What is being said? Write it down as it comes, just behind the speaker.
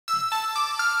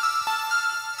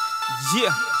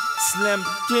Yeah,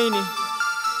 Lamborghini.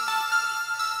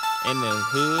 In the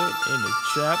hood, in the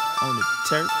trap, on the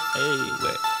turf,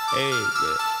 everywhere,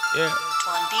 yeah.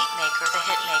 One beat maker, the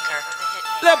hit maker, the hit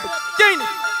maker. Lamborghini.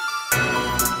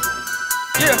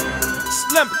 Yeah,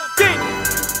 Lamborghini.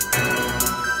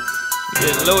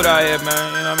 Getting load out here,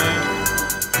 man, you know what I mean?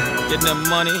 Getting them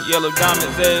money, yellow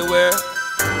diamonds everywhere,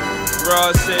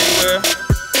 bras everywhere,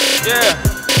 yeah.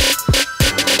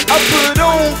 I put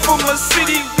on for my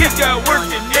city, we got work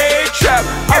in every trap.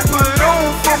 I put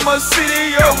on for my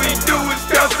city, all we do is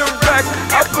count the racks.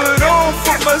 I put on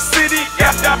for my city,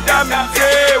 diamonds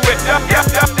everywhere,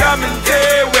 diamonds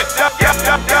everywhere,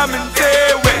 diamonds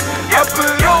everywhere. I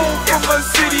put on for my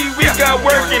city, we got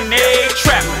work in every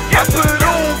trap. I put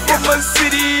on for my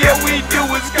city, all we do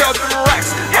is count the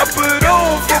racks. I put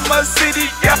on for my city,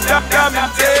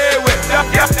 diamonds everywhere,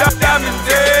 diamonds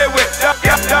everywhere,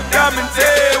 diamonds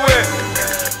everywhere.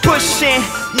 Pushing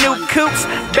new coops,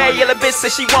 bad yellow bitch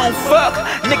says she won't fuck.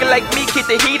 Nigga like me keep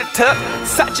the heater tucked.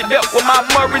 Satch it up with my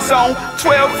Murray's on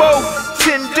 12-0,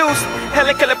 10 deuce.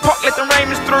 Helen Keller Park, let the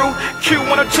Raymond's through.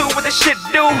 Q102, what the shit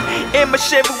do? In my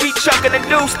Chevy, we chunkin' the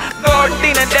deuce.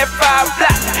 Gardena, that 5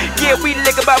 block. Yeah, we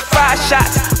lick about 5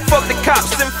 shots. Fuck the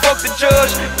cops and fuck the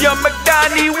judge. Young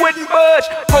McDonnie wouldn't budge.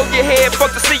 Hold your head,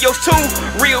 fuck the CEOs too.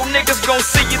 Real niggas gon'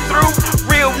 see you through.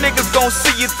 Real niggas gon'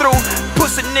 see you through.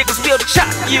 Pussy niggas will chop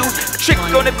you. Trick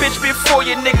on the bitch before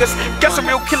you niggas. Got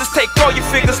some real killers, take all your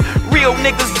figures. Real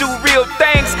niggas do real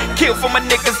things. Kill for my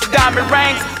niggas, diamond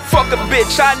rings. Fuck a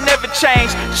bitch, I never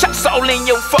change. Shots all in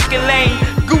your fucking lane.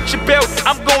 Gucci belt,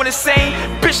 I'm going insane.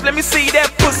 Bitch, let me see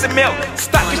that pussy melt.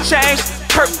 Stock is changed,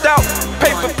 perked out,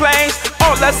 paper planes.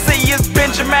 All I see is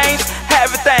Benjamins,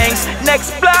 having things.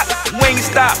 Next block,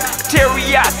 Wingstop,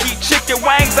 teriyaki, chicken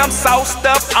wings. I'm sauced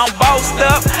up, I'm bossed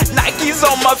up. Nikes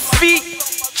on my feet,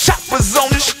 choppers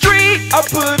on the street. I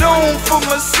put on for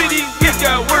my city, we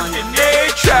got work in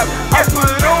every trap. I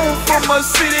put on for my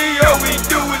city, all we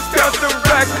do is count the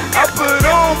racks. I put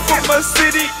on for my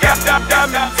city,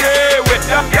 diamonds everywhere,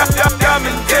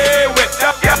 diamonds everywhere,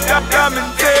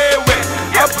 diamonds everywhere.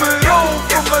 I put on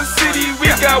for my city, we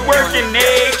got work in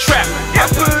every trap. I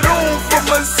put on for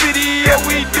my city, all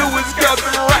we do is count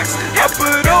the racks. I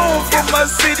put on for my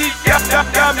city,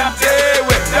 diamonds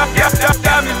everywhere,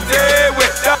 diamonds everywhere,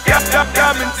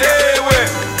 diamonds everywhere.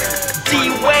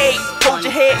 D-Wade, hold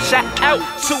your head, shout out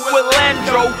to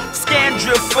Orlando.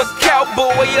 Scandra for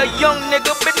cowboy, a young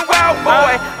nigga been wild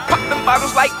boy. Pop them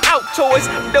bottles like out toys.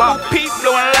 Double P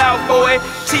blowing loud boy.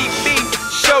 TB,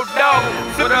 show dog,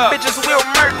 flippin' bitches will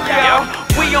murk y'all.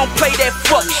 We don't play that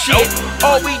fuck shit.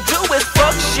 All we do is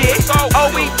fuck shit.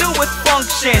 All we do is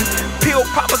function. Pill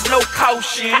poppers, no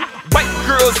caution. White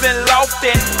girls in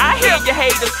Lofton, I hear your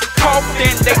haters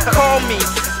coughing. They call me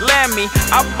Lammy.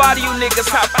 I body you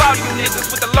niggas, hop out you niggas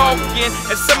with the login.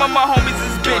 And some of my homies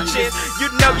is bitches.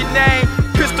 You know your name,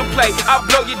 pistol play. I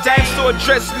blow your dame, so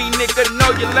address me, nigga.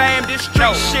 Know you lame. This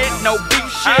street shit, no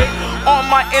beef shit. All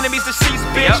my enemies deceased,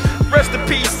 bitch. Rest in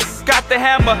peace. Got the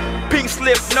hammer, pink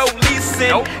slip, no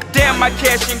leasing. Damn, my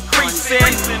cash increasing.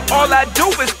 All I do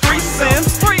is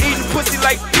threesomes, eating pussy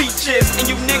like peaches, and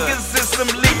you niggas is some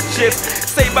leeches.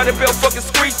 Saved by the bell, fucking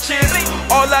screeches.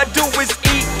 All I do is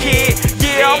eat, kid.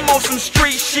 Yeah, I'm on some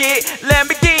street shit.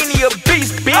 Lamborghini, a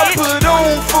beast, bitch. I put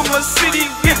on for my city,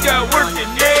 we got work in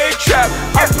every trap.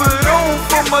 I put on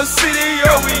for my city,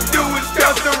 all we do is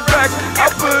count the racks. I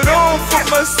put on for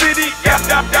my city,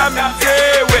 diamonds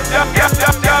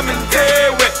everywhere.